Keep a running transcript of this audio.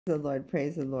the Lord,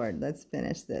 praise the Lord. Let's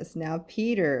finish this. Now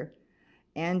Peter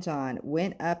and John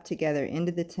went up together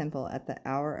into the temple at the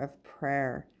hour of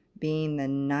prayer, being the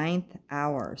 9th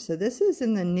hour. So this is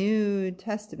in the New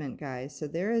Testament, guys. So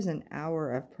there is an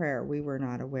hour of prayer we were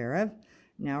not aware of.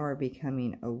 Now we're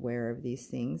becoming aware of these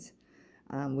things.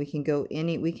 We can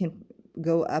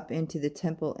go up into the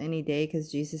temple any day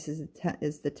because Jesus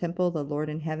is the temple, the Lord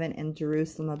in heaven, and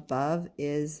Jerusalem above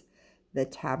is the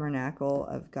tabernacle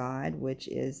of God, which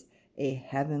is a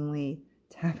heavenly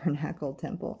tabernacle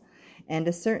temple. And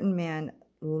a certain man,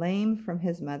 lame from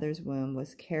his mother's womb,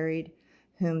 was carried,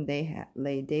 whom they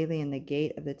laid daily in the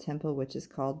gate of the temple, which is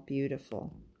called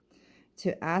Beautiful,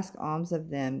 to ask alms of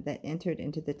them that entered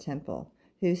into the temple,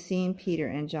 who, seeing Peter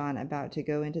and John about to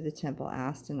go into the temple,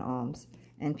 asked an alms.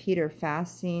 And Peter,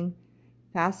 fastening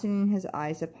his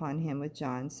eyes upon him with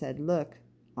John, said, Look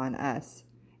on us.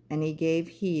 And he gave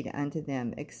heed unto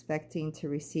them, expecting to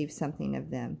receive something of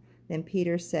them. Then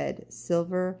Peter said,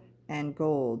 Silver and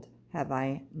gold have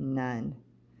I none,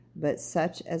 but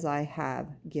such as I have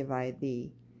give I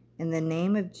thee. In the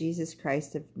name of Jesus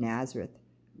Christ of Nazareth,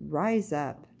 rise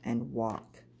up and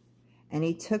walk. And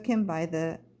he took him by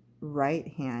the right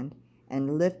hand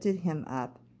and lifted him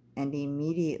up, and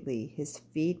immediately his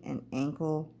feet and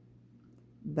ankle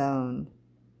bone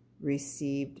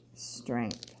received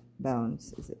strength.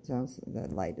 Bones, the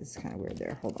light is kind of weird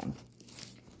there. Hold on.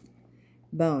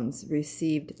 Bones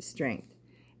received strength.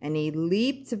 And he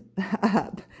leaped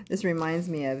up. This reminds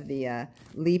me of the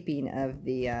leaping of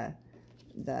the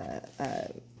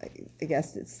I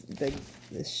guess it's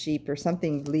the sheep or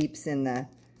something leaps in the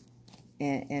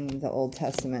Old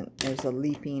Testament. There's a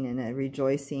leaping and a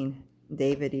rejoicing.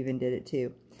 David even did it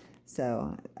too.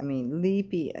 So I mean,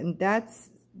 leapy, and that's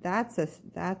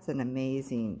an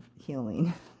amazing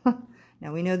healing.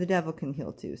 Now we know the devil can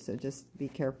heal too, so just be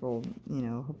careful. You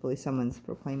know, hopefully someone's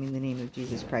proclaiming the name of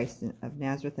Jesus Christ of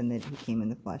Nazareth and that he came in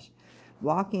the flesh,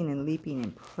 walking and leaping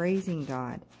and praising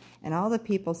God. And all the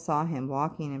people saw him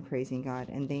walking and praising God,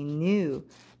 and they knew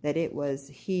that it was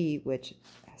he which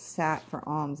sat for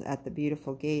alms at the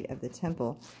beautiful gate of the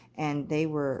temple, and they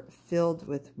were filled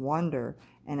with wonder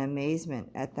and amazement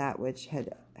at that which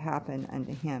had happened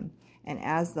unto him. And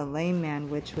as the lame man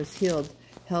which was healed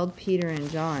held Peter and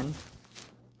John,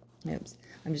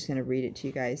 I'm just going to read it to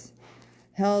you guys.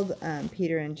 Held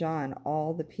Peter and John,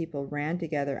 all the people ran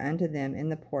together unto them in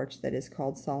the porch that is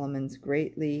called Solomon's,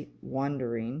 greatly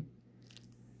wondering.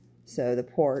 So the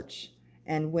porch.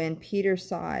 And when Peter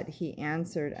saw it, he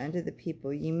answered unto the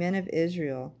people, Ye men of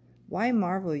Israel, why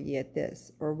marvel ye at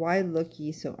this? Or why look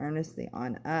ye so earnestly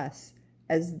on us,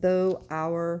 as though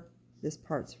this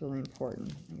part's really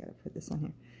important. I gotta put this on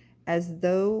here. As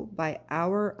though by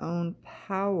our own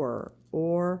power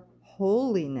or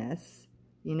holiness,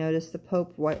 you notice the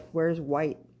Pope wears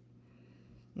white,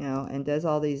 and does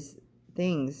all these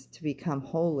things to become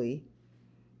holy.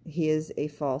 He is a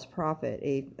false prophet,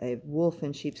 a wolf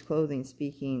in sheep's clothing,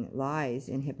 speaking lies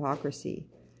in hypocrisy,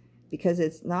 because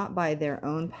it's not by their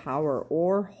own power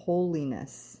or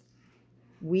holiness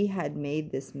we had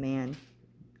made this man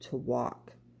to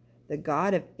walk. The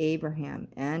God of Abraham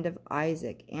and of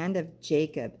Isaac and of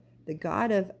Jacob, the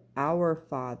God of our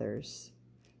fathers,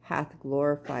 hath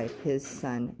glorified his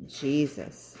Son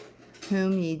Jesus,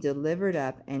 whom ye delivered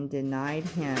up and denied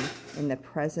him in the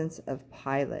presence of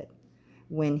Pilate,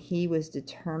 when he was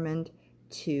determined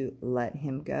to let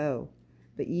him go.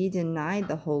 But ye denied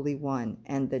the Holy One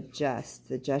and the just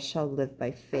shall live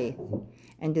by faith,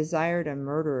 and desired a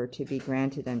murderer to be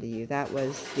granted unto you. That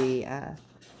was the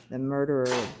murderer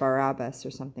Barabbas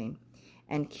or something,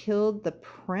 and killed the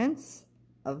Prince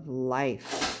of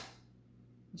Life.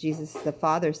 Jesus, the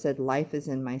Father, said, Life is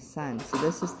in my Son. So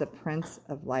this is the Prince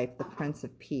of Life, the Prince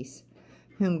of Peace,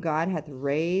 whom God hath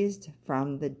raised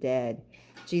from the dead.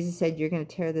 Jesus said, you're going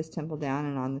to tear this temple down,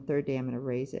 and on the third day I'm going to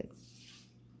raise it.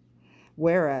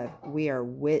 Whereof we are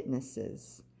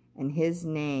witnesses. And his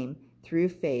name, through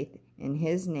faith in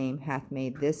his name, hath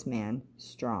made this man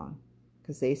strong.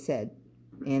 Because they said,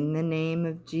 in the name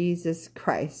of Jesus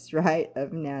Christ, right,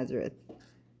 of Nazareth.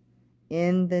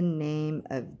 In the name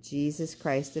of Jesus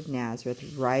Christ of Nazareth,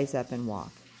 rise up and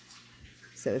walk.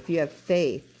 So if you have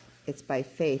faith, it's by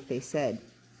faith. They said,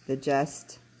 the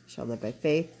just shall live by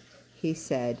faith. He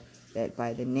said that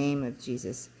by the name of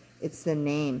Jesus. It's the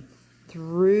name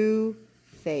through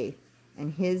faith.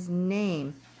 And his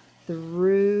name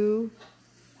through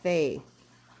faith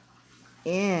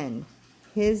in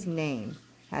his name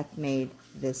hath made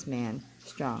this man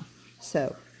strong.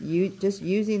 So you just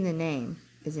using the name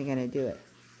isn't going to do it.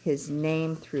 His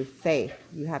name through faith.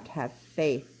 You have to have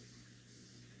faith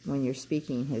when you're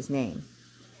speaking his name.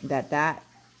 That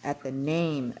At the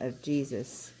name of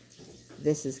Jesus,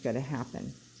 this is going to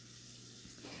happen.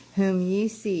 Whom ye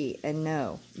see and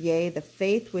know, yea, the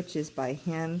faith which is by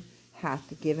him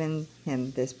hath given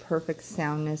him this perfect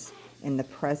soundness in the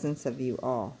presence of you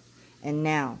all. And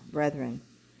now, brethren,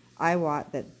 I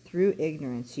wot that through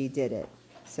ignorance ye did it.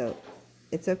 So,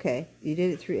 it's okay. You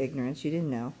did it through ignorance. You didn't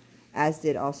know. As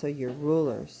did also your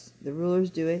rulers. The rulers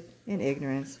do it in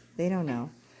ignorance. They don't know.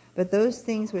 But those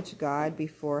things which God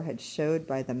before had showed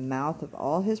by the mouth of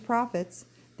all his prophets,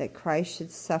 that Christ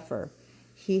should suffer,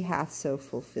 he hath so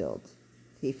fulfilled.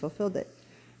 He fulfilled it.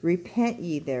 Repent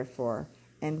ye therefore,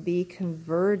 and be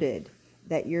converted,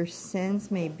 that your sins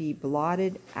may be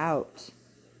blotted out,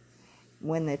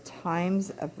 when the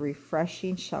times of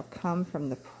refreshing shall come from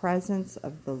the presence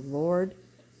of the Lord,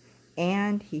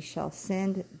 and he shall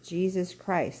send Jesus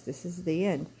Christ, this is the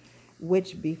end,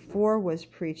 which before was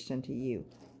preached unto you,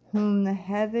 whom the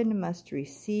heaven must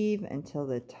receive until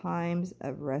the times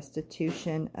of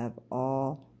restitution of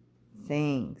all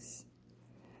things.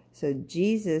 So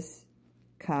Jesus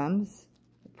comes,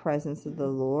 the presence of the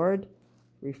Lord,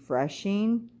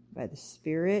 refreshing by the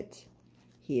Spirit.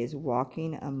 He is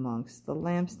walking amongst the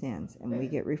lampstands, and we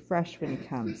get refreshed when he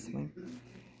comes.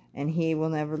 And he will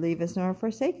never leave us nor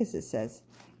forsake us, it says,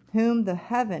 whom the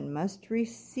heaven must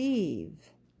receive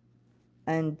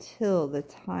until the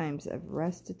times of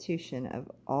restitution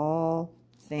of all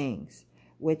things,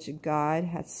 which God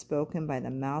hath spoken by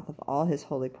the mouth of all his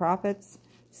holy prophets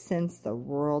since the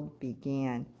world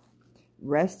began.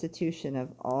 Restitution of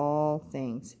all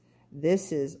things.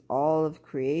 This is all of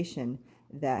creation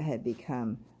that had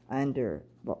become under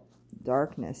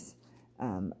darkness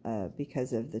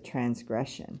because of the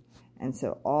transgression. And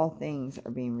so all things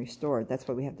are being restored. That's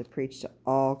why we have to preach to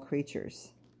all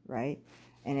creatures, right?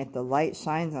 And if the light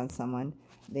shines on someone,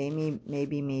 they may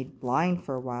be made blind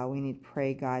for a while. We need to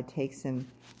pray God takes them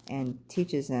and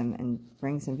teaches them and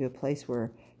brings them to a place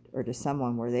where, or to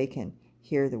someone where they can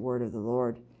hear the word of the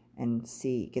Lord and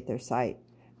get their sight.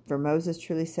 For Moses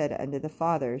truly said unto the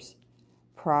fathers,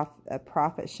 a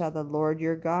prophet shall the Lord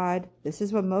your God, this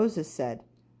is what Moses said,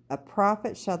 a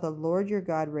prophet shall the Lord your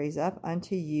God raise up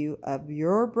unto you of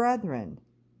your brethren.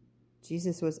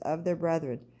 Jesus was of their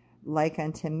brethren, like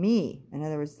unto me. In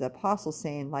other words, the apostle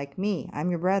saying, like me, I'm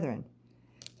your brethren.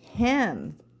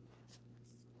 Him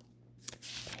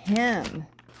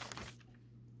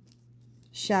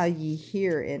shall ye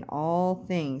hear in all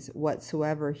things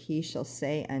whatsoever he shall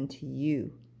say unto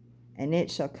you. And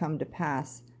it shall come to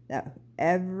pass that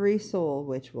every soul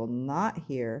which will not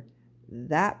hear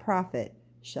that prophet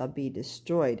shall be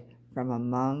destroyed from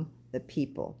among the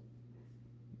people.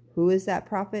 Who is that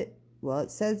prophet? Well,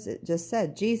 it just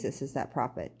said Jesus is that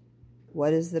prophet. What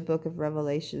does the book of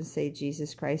Revelation say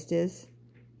Jesus Christ is?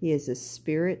 He is a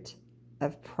spirit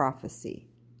of prophecy.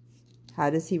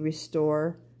 How does he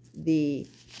restore the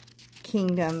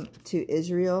kingdom to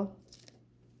Israel?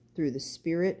 Through the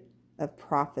spirit of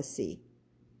prophecy.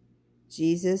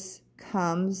 Jesus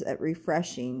comes at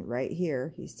refreshing right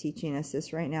here. He's teaching us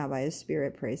this right now by his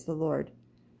Spirit. Praise the Lord.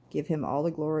 Give him all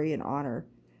the glory and honor.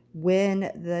 When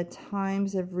the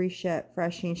times of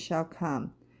refreshing shall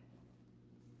come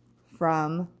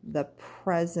from the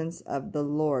presence of the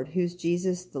Lord. Who's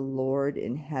Jesus? The Lord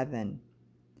in heaven.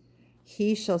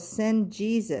 He shall send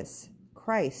Jesus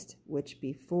Christ, which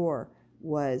before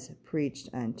was preached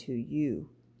unto you,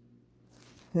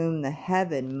 whom the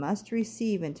heaven must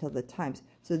receive until the times.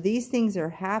 So these things are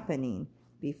happening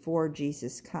before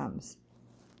Jesus comes,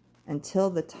 until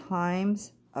the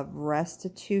times of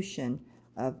restitution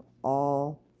of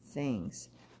all things,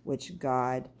 which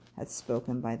God hath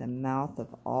spoken by the mouth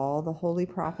of all the holy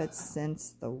prophets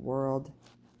since the world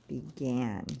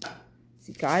began.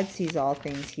 See, God sees all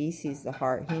things. He sees the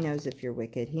heart. He knows if you're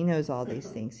wicked. He knows all these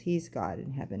things. He's God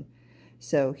in heaven.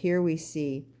 So here we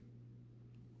see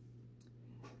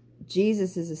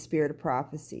Jesus is a spirit of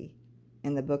prophecy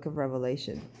in the book of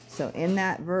Revelation. So in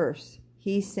that verse,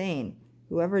 he's saying,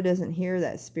 whoever doesn't hear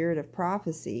that spirit of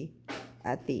prophecy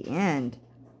at the end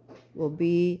will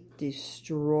be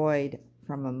destroyed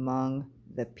from among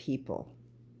the people.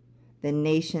 The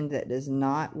nation that does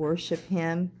not worship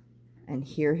him and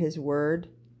hear his word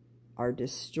are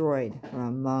destroyed from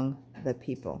among the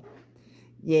people.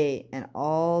 Yea, and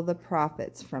all the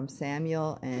prophets from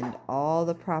Samuel and all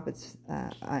the prophets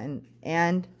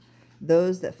and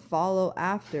those that follow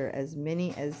after, as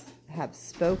many as have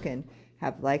spoken,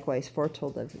 have likewise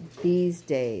foretold of these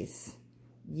days.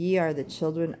 Ye are the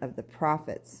children of the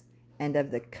prophets, and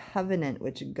of the covenant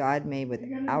which God made with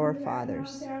our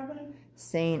fathers,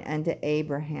 saying unto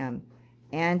Abraham,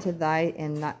 and to thy,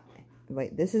 and not,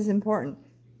 wait, this is important,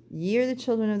 Ye are the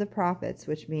children of the prophets,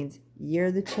 which means ye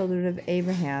are the children of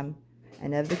Abraham,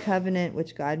 and of the covenant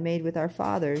which God made with our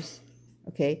fathers.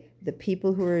 Okay, the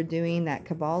people who are doing that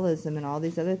Kabbalism and all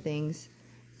these other things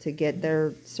to get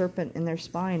their serpent in their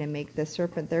spine and make the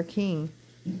serpent their king,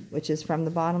 which is from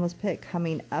the bottomless pit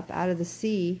coming up out of the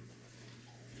sea,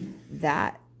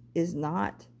 that is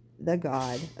not the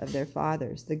God of their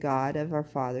fathers. The God of our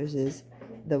fathers is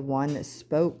the one that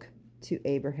spoke to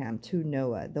Abraham, to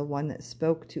Noah, the one that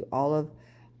spoke to all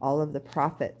of the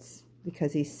prophets,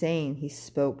 because he's saying he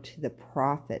spoke to the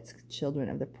prophets, children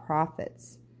of the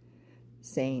prophets,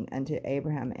 saying unto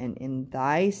Abraham, and in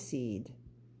thy seed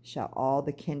shall all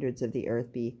the kindreds of the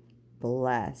earth be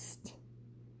blessed.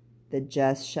 The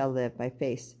just shall live by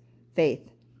faith.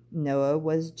 Noah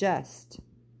was just.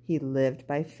 He lived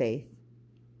by faith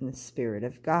in the Spirit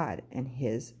of God and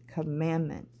his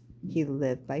commandment. He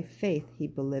lived by faith. He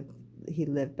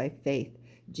lived by faith.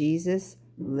 Jesus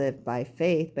lived by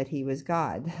faith, but he was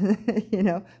God,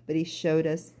 but he showed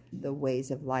us the ways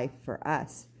of life for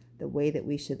us, the way that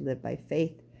we should live by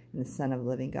faith in the Son of the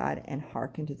living God and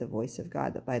hearken to the voice of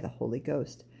God by the Holy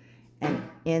Ghost. And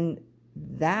in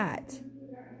that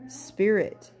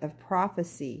spirit of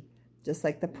prophecy, just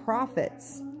like the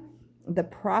prophets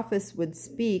would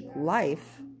speak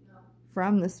life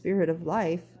from the Spirit of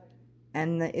life,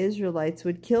 and the Israelites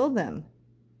would kill them.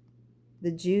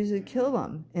 The Jews would kill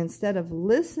them. Instead of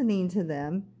listening to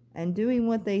them and doing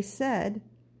what they said,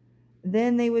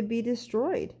 then they would be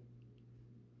destroyed.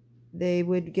 They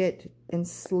would get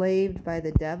enslaved by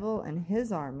the devil and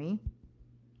his army,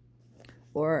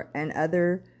 and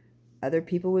other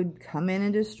people would come in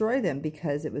and destroy them,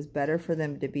 because it was better for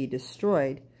them to be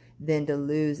destroyed than to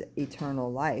lose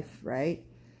eternal life, right?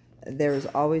 There is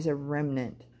always a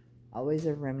remnant. Always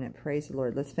a remnant. Praise the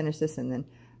Lord. Let's finish this and then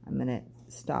I'm going to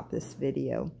stop this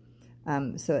video.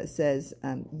 So it says,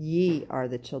 ye are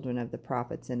the children of the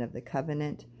prophets and of the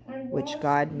covenant which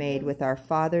God made with our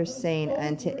fathers, saying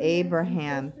unto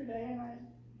Abraham,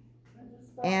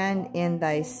 and in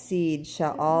thy seed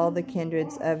shall all the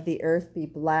kindreds of the earth be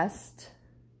blessed.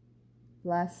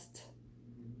 Blessed.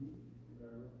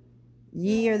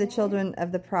 Ye are the children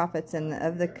of the prophets and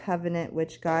of the covenant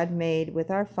which God made with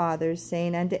our fathers,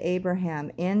 saying unto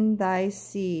Abraham, in thy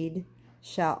seed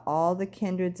shall all the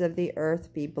kindreds of the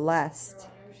earth be blessed.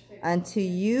 Unto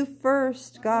you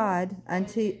first, God,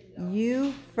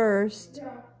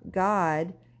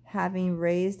 having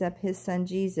raised up his Son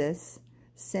Jesus,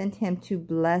 sent him to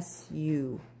bless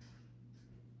you,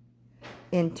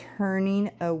 in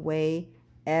turning away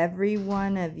every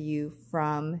one of you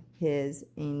from his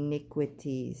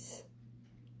iniquities.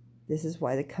 This is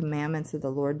why the commandments of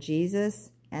the Lord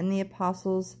Jesus and the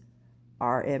apostles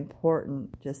are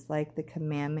important, just like the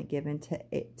commandment given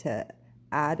to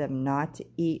Adam not to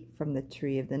eat from the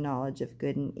tree of the knowledge of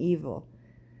good and evil.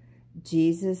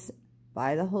 Jesus,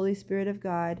 by the Holy Spirit of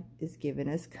God, is giving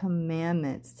us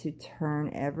commandments to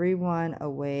turn everyone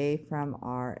away from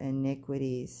our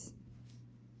iniquities.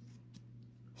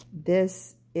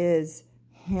 This is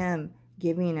him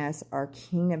giving us our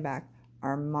kingdom back,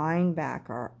 our mind back.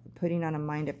 Our putting on a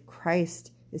mind of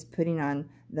Christ is putting on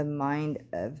the mind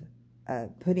of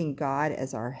putting God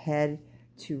as our head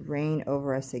to reign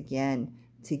over us again,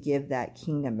 to give that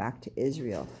kingdom back to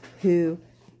Israel, who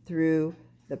through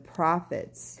the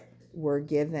prophets were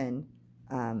given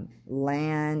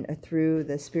land, through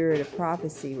the spirit of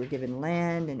prophecy were given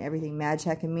land and everything,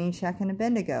 Meshach and Meshach and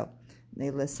Abednego.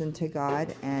 They listened to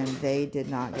God and they did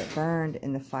not get burned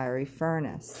in the fiery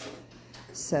furnace.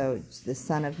 So the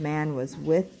Son of Man was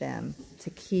with them to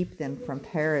keep them from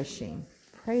perishing.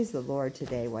 Praise the Lord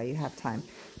today while you have time.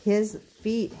 His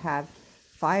feet have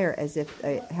fire as if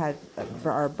they had,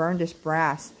 or burnished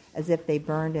brass as if they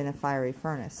burned in a fiery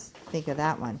furnace. Think of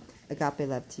that one. Agape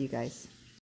love to you guys.